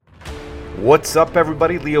What's up,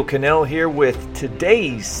 everybody? Leo Cannell here with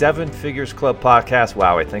today's Seven Figures Club podcast.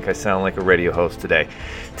 Wow, I think I sound like a radio host today.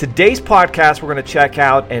 Today's podcast, we're going to check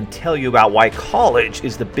out and tell you about why college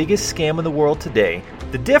is the biggest scam in the world today,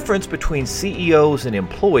 the difference between CEOs and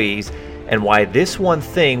employees, and why this one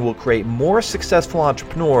thing will create more successful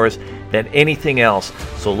entrepreneurs than anything else.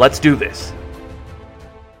 So let's do this.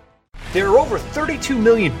 There are over 32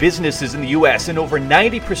 million businesses in the U.S., and over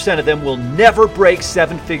 90% of them will never break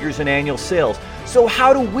seven figures in annual sales. So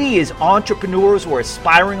how do we as entrepreneurs or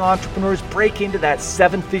aspiring entrepreneurs break into that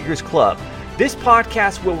seven figures club? This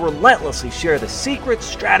podcast will relentlessly share the secrets,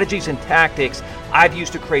 strategies, and tactics I've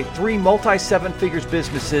used to create 3 multi-seven figures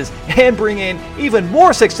businesses and bring in even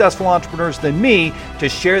more successful entrepreneurs than me to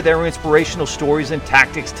share their inspirational stories and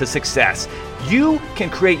tactics to success. You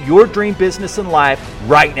can create your dream business and life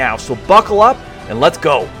right now. So buckle up and let's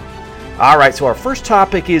go. All right, so our first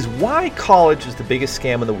topic is why college is the biggest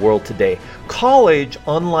scam in the world today. College,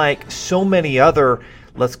 unlike so many other,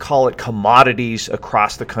 let's call it commodities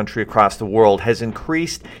across the country, across the world, has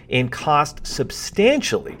increased in cost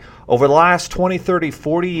substantially. Over the last 20, 30,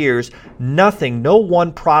 40 years, no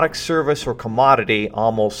one product, service, or commodity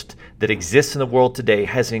almost that exists in the world today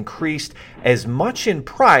has increased as much in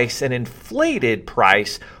price, an inflated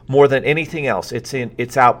price, more than anything else.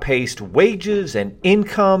 It's outpaced wages and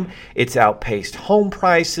income, it's outpaced home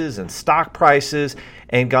prices and stock prices,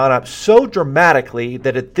 and gone up so dramatically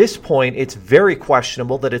that at this point it's very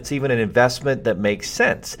questionable that it's even an investment that makes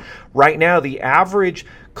sense. Right now, the average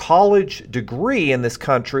college degree in this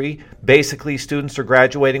country, basically students are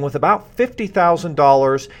graduating with about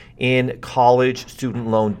 $50,000 in college student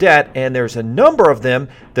loan debt, and there's a number of them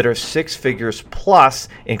that are 6 figures plus,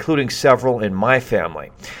 including several in my family.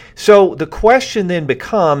 So the question then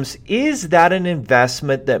becomes, is that an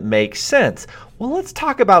investment that makes sense? Well, let's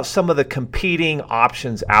talk about some of the competing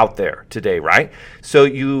options out there today, right? So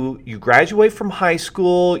you graduate from high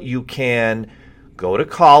school, you can go to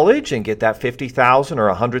college and get that $50,000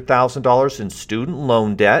 or $100,000 in student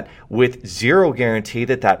loan debt with zero guarantee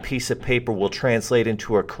that that piece of paper will translate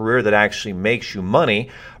into a career that actually makes you money.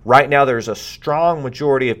 Right now, there's a strong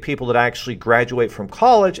majority of people that actually graduate from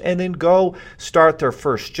college and then go start their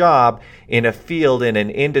first job in a field, in an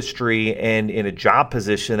industry, and in a job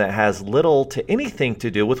position that has little to anything to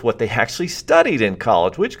do with what they actually studied in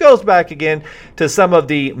college, which goes back again to some of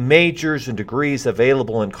the majors and degrees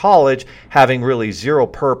available in college having really zero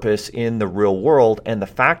purpose in the real world. And the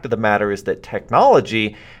fact of the matter is that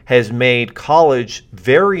technology has made college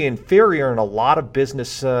very inferior in a lot of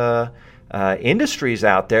business industries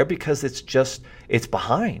out there because it's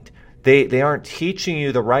behind. They aren't teaching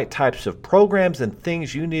you the right types of programs and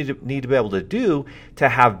things you need to be able to do to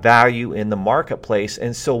have value in the marketplace.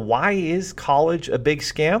 And so why is college a big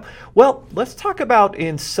scam? Well, let's talk about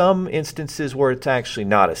in some instances where it's actually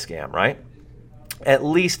not a scam, right?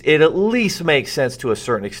 It at least makes sense to a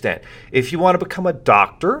certain extent. If you want to become a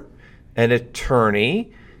doctor, an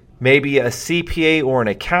attorney, maybe a CPA or an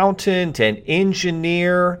accountant, an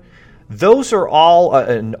engineer, those are all,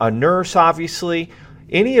 a nurse, obviously,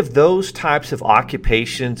 any of those types of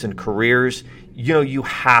occupations and careers, you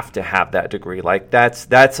have to have that degree. Like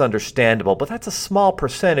that's understandable, but that's a small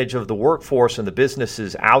percentage of the workforce and the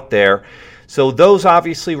businesses out there. So those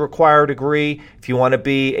obviously require a degree. If you want to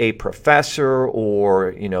be a professor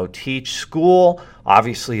or, teach school,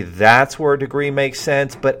 obviously that's where a degree makes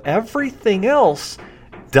sense, but everything else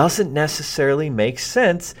doesn't necessarily make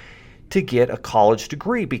sense to get a college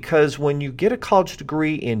degree, because when you get a college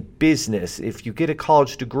degree in business, if you get a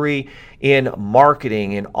college degree in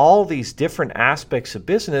marketing, in all these different aspects of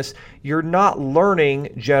business, you're not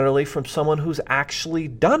learning generally from someone who's actually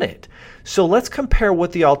done it. So let's compare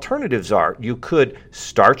what the alternatives are. You could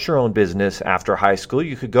start your own business after high school.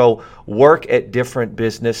 You could go work at different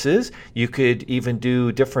businesses. You could even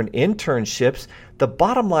do different internships. The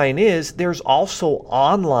bottom line is there's also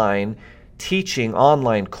online teaching,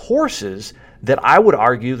 online courses that I would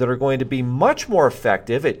argue that are going to be much more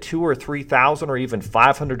effective at $2,000 or $3,000 or even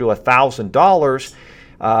 $500 to $1,000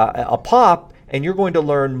 a pop, and you're going to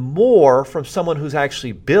learn more from someone who's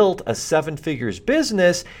actually built a 7 figures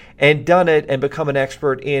business and done it and become an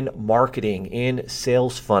expert in marketing, in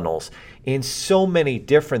sales funnels, in so many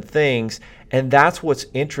different things. And that's what's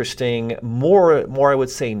interesting more I would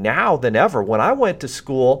say now than ever. When I went to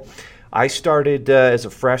school, I started as a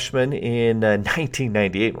freshman in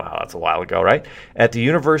 1998. Wow, that's a while ago, right? At the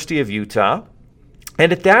University of Utah.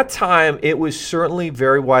 And at that time, it was certainly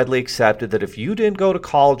very widely accepted that if you didn't go to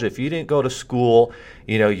college, if you didn't go to school,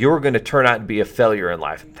 you're going to turn out and be a failure in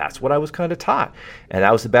life. That's what I was kind of taught. And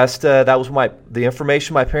that was the best, that was the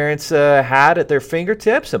information my parents had at their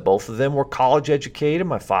fingertips. And both of them were college educated.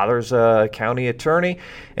 My father's a county attorney.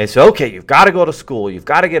 And so, okay, you've got to go to school. You've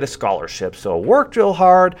got to get a scholarship. So I worked real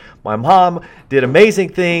hard. My mom did amazing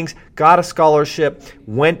things, got a scholarship,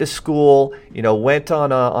 went to school, went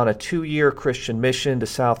on a 2-year Christian mission to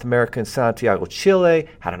South America in Santiago, Chile,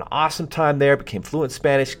 had an awesome time there, became fluent in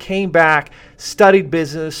Spanish, came back, studied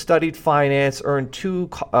business, studied finance, earned 2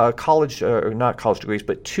 not college degrees,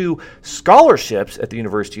 but 2 scholarships at the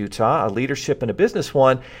University of Utah, a leadership and a business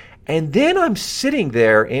one. And then I'm sitting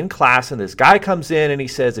there in class, and this guy comes in and he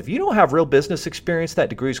says, if you don't have real business experience, that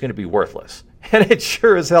degree is going to be worthless. And it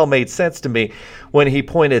sure as hell made sense to me when he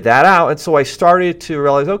pointed that out. And so I started to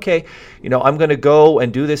realize, okay, I'm going to go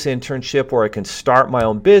and do this internship where I can start my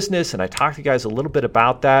own business. And I talked to you guys a little bit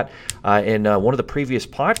about that in one of the previous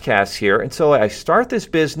podcasts here. And so I start this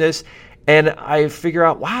business. And I figure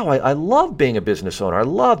out, wow, I love being a business owner. I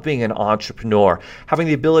love being an entrepreneur, having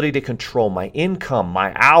the ability to control my income,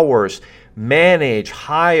 my hours, manage,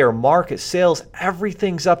 hire, market, sales.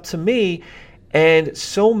 Everything's up to me. And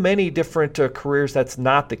so many different careers, that's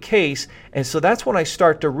not the case. And so that's when I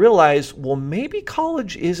start to realize, well, maybe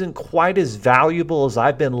college isn't quite as valuable as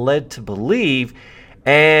I've been led to believe.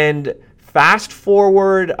 And fast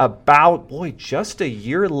forward about, just a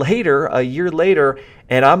year later,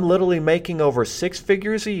 and I'm literally making over 6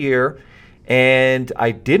 figures a year. And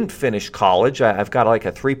I didn't finish college. I've got like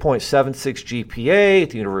a 3.76 GPA at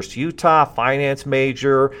the University of Utah, finance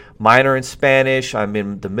major, minor in Spanish. I'm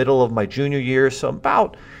in the middle of my junior year, so I'm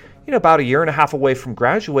about a year and a half away from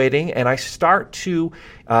graduating, and I start to,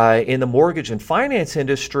 in the mortgage and finance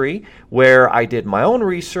industry, where I did my own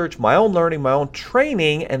research, my own learning, my own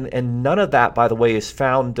training, and none of that, by the way, is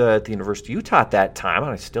found at the University of Utah at that time,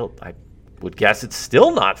 and I would guess it's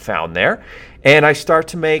still not found there. And I start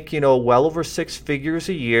to make, well over 6 figures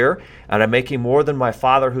a year, and I'm making more than my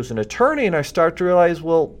father, who's an attorney, and I start to realize,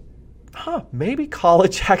 well, maybe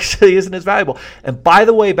college actually isn't as valuable. And by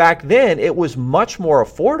the way, back then, it was much more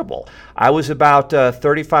affordable. I was about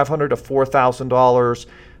 $3,500 to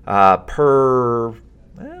 $4,000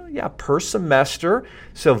 per semester.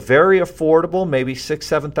 So very affordable, maybe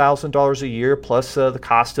 $6,000, $7,000 a year, plus the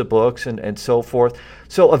cost of books and so forth.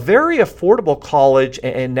 So a very affordable college,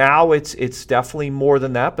 and now it's definitely more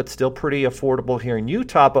than that, but still pretty affordable here in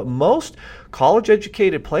Utah. But most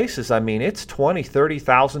college-educated places, it's $20,000,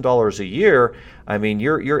 $30,000 a year.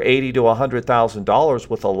 You're $80,000 to $100,000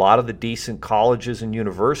 with a lot of the decent colleges and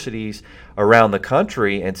universities around the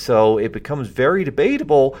country. And so it becomes very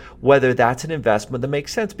debatable whether that's an investment that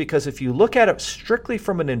makes sense. Because if you look at it strictly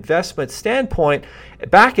from an investment standpoint,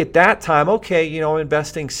 back at that time, okay, I'm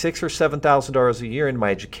investing $6,000 or $7,000 a year in my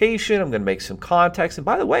education. I'm going to make some contacts. And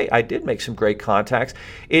by the way, I did make some great contacts.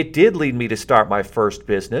 It did lead me to start my first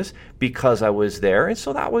business because I was there. And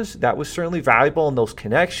so that was certainly valuable. And those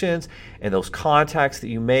connections and those contacts that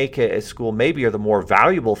you make at school maybe are the more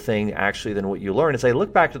valuable thing actually than what you learn. As I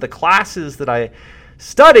look back to the classes that I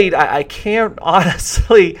studied, I can't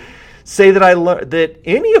honestly say that that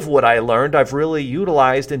any of what I learned I've really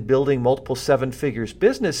utilized in building multiple 7-figures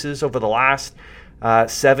businesses over the last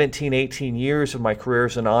 17, 18 years of my career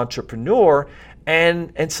as an entrepreneur.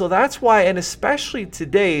 And so that's why, and especially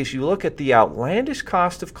today, as you look at the outlandish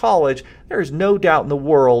cost of college, there is no doubt in the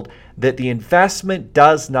world that the investment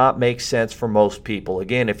does not make sense for most people.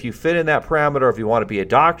 Again, if you fit in that parameter, if you want to be a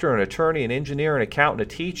doctor, an attorney, an engineer, an accountant,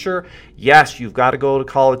 a teacher, yes, you've got to go to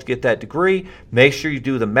college, get that degree. Make sure you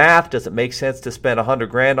do the math. Does it make sense to spend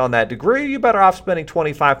 $100,000 on that degree? You're better off spending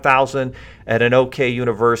 $25,000 at an okay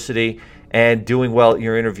university and doing well at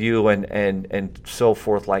your interview and so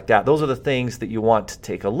forth like that. Those are the things that you want to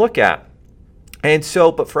take a look at. And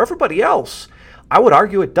so, but for everybody else, I would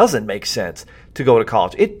argue it doesn't make sense to go to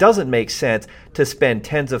college. It doesn't make sense to spend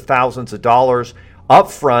tens of thousands of dollars up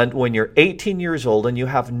front when you're 18 years old and you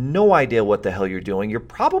have no idea what the hell you're doing. You're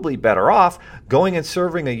probably better off going and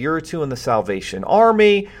serving a year or two in the Salvation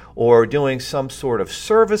Army or doing some sort of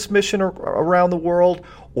service mission around the world,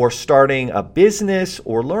 or starting a business,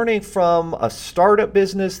 or learning from a startup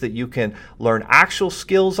business that you can learn actual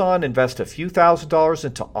skills on, invest a few $1,000s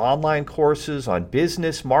into online courses on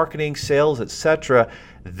business, marketing, sales, etc.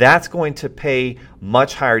 That's going to pay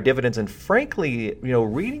much higher dividends. And frankly,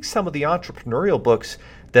 reading some of the entrepreneurial books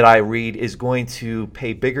that I read is going to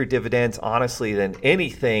pay bigger dividends, honestly, than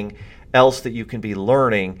anything else that you can be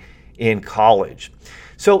learning in college.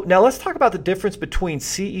 So now let's talk about the difference between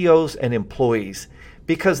CEOs and employees,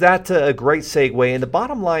 because that's a great segue. And the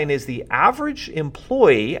bottom line is the average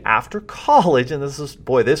employee after college, and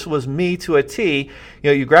this was me to a T.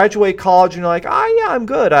 You graduate college and you're like, yeah, I'm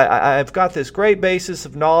good. I've got this great basis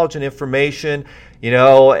of knowledge and information.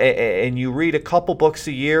 And you read a couple books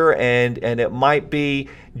a year, and it might be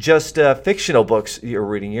just fictional books you're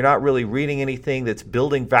reading. You're not really reading anything that's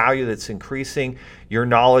building value, that's increasing your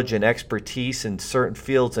knowledge and expertise in certain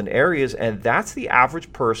fields and areas, and that's the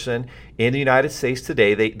average person in the United States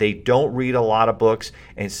today. They don't read a lot of books,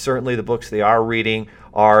 and certainly the books they are reading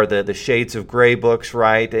are the shades of gray books,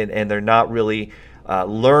 right? And they're not really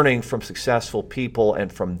learning from successful people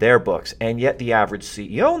and from their books. And yet the average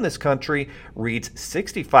CEO in this country reads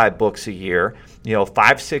 65 books a year,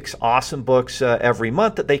 5-6 awesome books every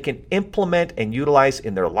month that they can implement and utilize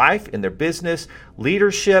in their life, in their business,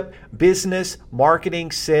 leadership, business,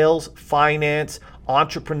 marketing, sales, finance,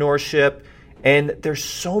 entrepreneurship. And there's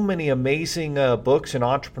so many amazing books and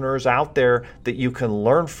entrepreneurs out there that you can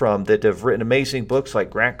learn from that have written amazing books,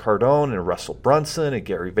 like Grant Cardone and Russell Brunson and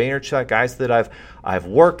Gary Vaynerchuk, guys that I've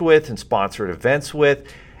worked with and sponsored events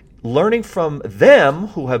with. Learning from them,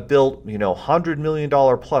 who have built $100 million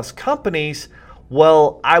plus companies,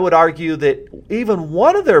 well, I would argue that even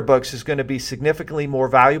one of their books is going to be significantly more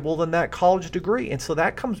valuable than that college degree. And so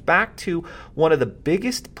that comes back to one of the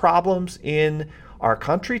biggest problems in our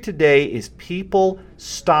country today is people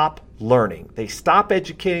stop learning. They stop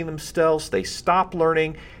educating themselves. They stop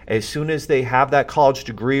learning as soon as they have that college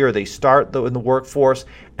degree or they start in the workforce.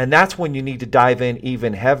 And that's when you need to dive in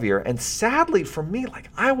even heavier. And sadly for me,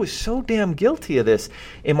 I was so damn guilty of this.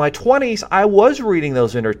 In my 20s, I was reading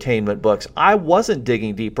those entertainment books. I wasn't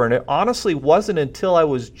digging deeper. And it honestly wasn't until I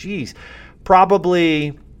was,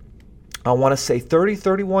 probably, I want to say 30,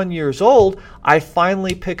 31 years old, I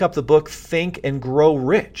finally pick up the book Think and Grow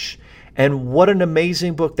Rich. And what an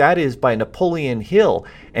amazing book that is by Napoleon Hill.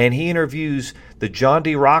 And he interviews the John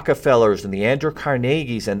D. Rockefellers and the Andrew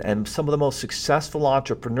Carnegies and some of the most successful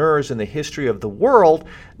entrepreneurs in the history of the world.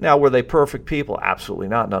 Now, were they perfect people? Absolutely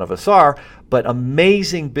not. None of us are. But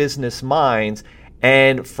amazing business minds.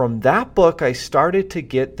 And from that book, I started to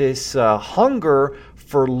get this hunger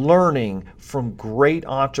for learning from great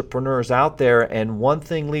entrepreneurs out there. And one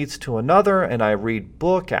thing leads to another, and I read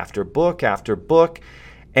book after book after book.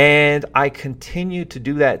 And I continue to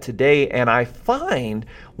do that today. And I find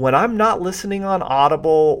when I'm not listening on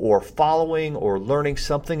Audible or following or learning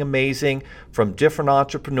something amazing from different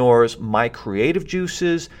entrepreneurs, my creative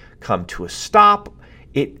juices come to a stop.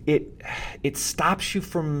 It stops you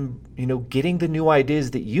from, getting the new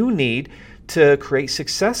ideas that you need to create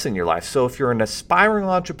success in your life. So if you're an aspiring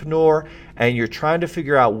entrepreneur and you're trying to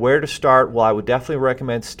figure out where to start, well, I would definitely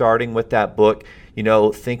recommend starting with that book,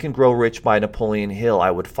 Think and Grow Rich by Napoleon Hill.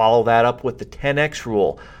 I would follow that up with the 10X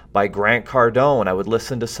Rule by Grant Cardone. I would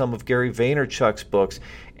listen to some of Gary Vaynerchuk's books.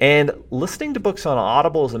 And listening to books on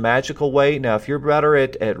Audible is a magical way. Now, if you're better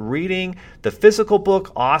at reading the physical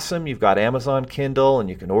book, awesome. You've got Amazon Kindle and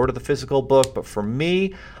you can order the physical book. But for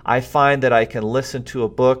me, I find that I can listen to a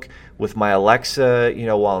book with my Alexa,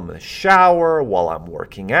 while I'm in the shower, while I'm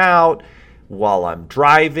working out, while I'm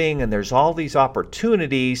driving. And there's all these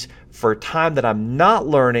opportunities for time that I'm not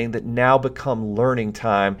learning that now become learning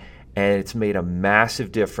time. And it's made a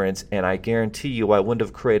massive difference. And I guarantee you I wouldn't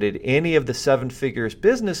have created any of the 7 figures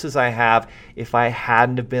businesses I have if I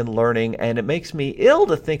hadn't have been learning. And it makes me ill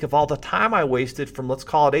to think of all the time I wasted from, let's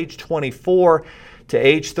call it age 24 to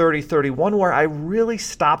age 30, 31, where I really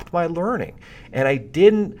stopped my learning. And I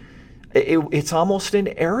didn't. It's almost an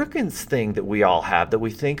arrogance thing that we all have, that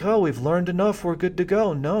we think, we've learned enough, we're good to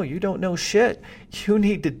go. No, you don't know shit. You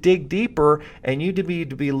need to dig deeper, and you need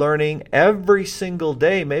to be learning every single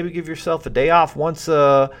day. Maybe give yourself a day off once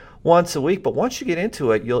a week, but once you get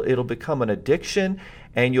into it, it'll become an addiction,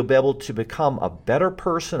 and you'll be able to become a better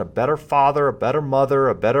person, a better father, a better mother,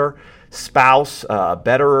 a better spouse, a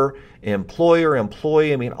better employer,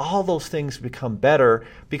 employee. I mean, all those things become better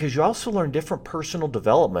because you also learn different personal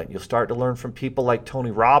development. You'll start to learn from people like Tony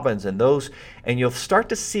Robbins and you'll start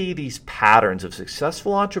to see these patterns of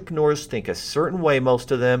successful entrepreneurs think a certain way, most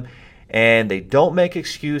of them, and they don't make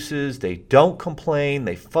excuses, they don't complain,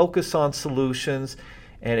 they focus on solutions,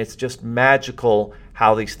 and it's just magical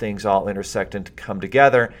how these things all intersect and come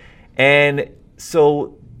together. And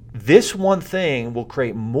so this one thing will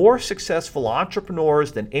create more successful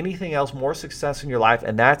entrepreneurs than anything else, more success in your life,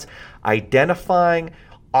 and that's identifying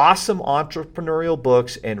awesome entrepreneurial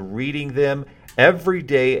books and reading them every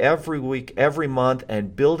day, every week, every month,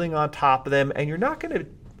 and building on top of them. And you're not going to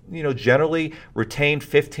generally retain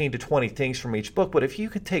 15 to 20 things from each book, but if you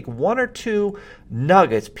could take one or two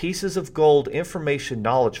nuggets, pieces of gold, information,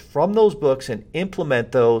 knowledge from those books and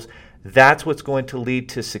implement those, that's what's going to lead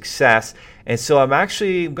to success. And so I'm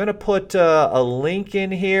going to put a link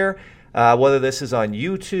in here, whether this is on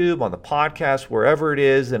YouTube, on the podcast, wherever it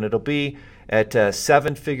is, and it'll be at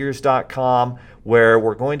 7figures.com, where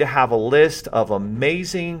we're going to have a list of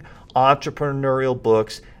amazing entrepreneurial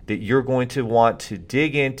books that you're going to want to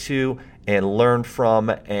dig into and learn from.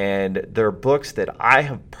 And they're books that I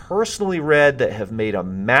have personally read that have made a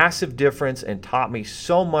massive difference and taught me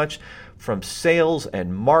so much from sales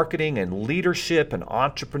and marketing and leadership and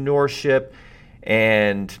entrepreneurship,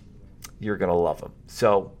 and you're going to love them.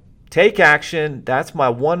 So take action. That's my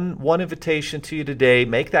one invitation to you today.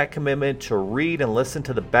 Make that commitment to read and listen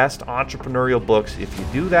to the best entrepreneurial books. If you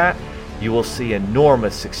do that, you will see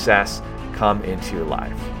enormous success come into your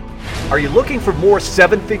life. Are you looking for more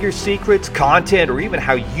seven-figure secrets, content, or even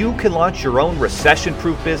how you can launch your own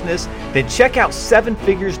recession-proof business? Then check out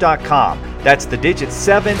 7figures.com. That's the digit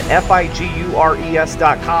 7,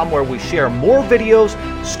 FIGURES.com, where we share more videos,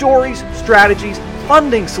 stories, strategies,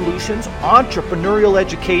 funding solutions, entrepreneurial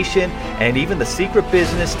education, and even the secret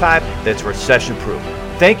business type that's recession-proof.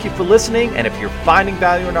 Thank you for listening, and if you're finding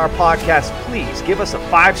value in our podcast, please give us a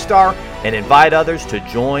 5-star and invite others to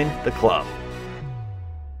join the club.